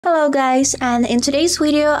Hello guys, and in today's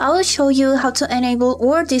video I will show you how to enable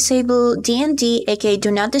or disable DND aka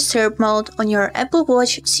Do Not Disturb mode on your Apple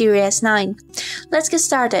Watch Series 9. Let's get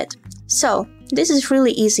started. So, this is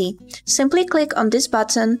really easy. Simply click on this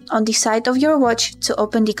button on the side of your watch to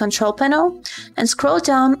open the control panel and scroll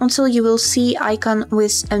down until you will see icon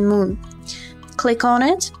with a moon. Click on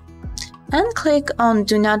it and click on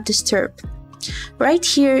Do Not Disturb. Right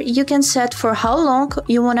here you can set for how long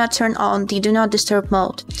you wanna turn on the Do Not Disturb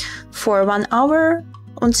mode. For 1 hour,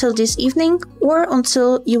 until this evening, or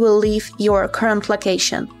until you will leave your current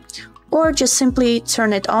location. Or just simply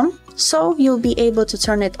turn it on, so you'll be able to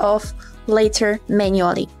turn it off later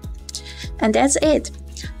manually. And that's it.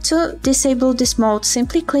 To disable this mode,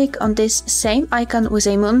 simply click on this same icon with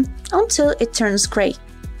a moon until it turns gray.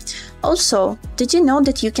 Also, did you know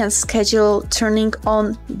that you can schedule turning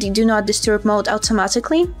on the Do Not Disturb mode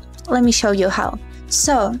automatically? Let me show you how.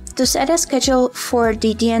 So, to set a schedule for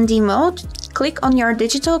the DND mode, click on your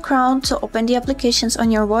digital crown to open the applications on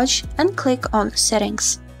your watch and click on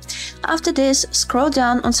Settings. After this, scroll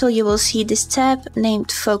down until you will see this tab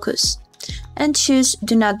named Focus and choose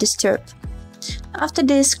Do Not Disturb. After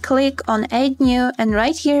this, click on Add New and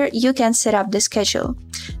right here you can set up the schedule.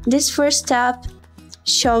 This first tab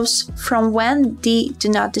shows from when the Do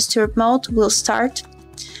Not Disturb mode will start,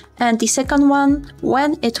 and the second one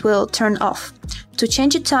when it will turn off. To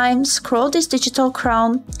change the time, scroll this digital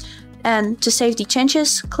crown, and to save the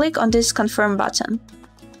changes, click on this confirm button.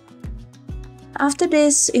 After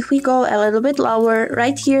this, if we go a little bit lower,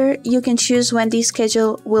 right here you can choose when the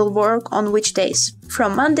schedule will work on which days,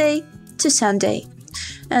 from Monday to Sunday.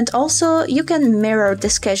 And also you can mirror the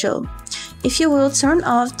schedule. If you will turn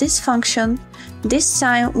off this function, this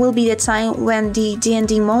time will be the time when the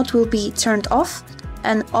DND mode will be turned off,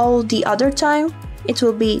 and all the other time it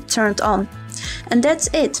will be turned on. And that's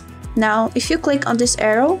it. Now if you click on this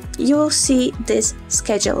arrow, you will see this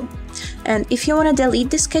schedule. And if you want to delete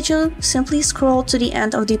the schedule, simply scroll to the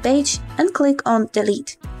end of the page and click on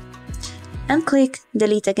delete. And click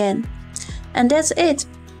delete again. And that's it.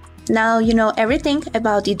 Now you know everything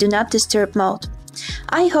about the Do Not Disturb mode.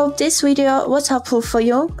 I hope this video was helpful for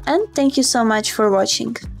you, and thank you so much for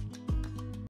watching.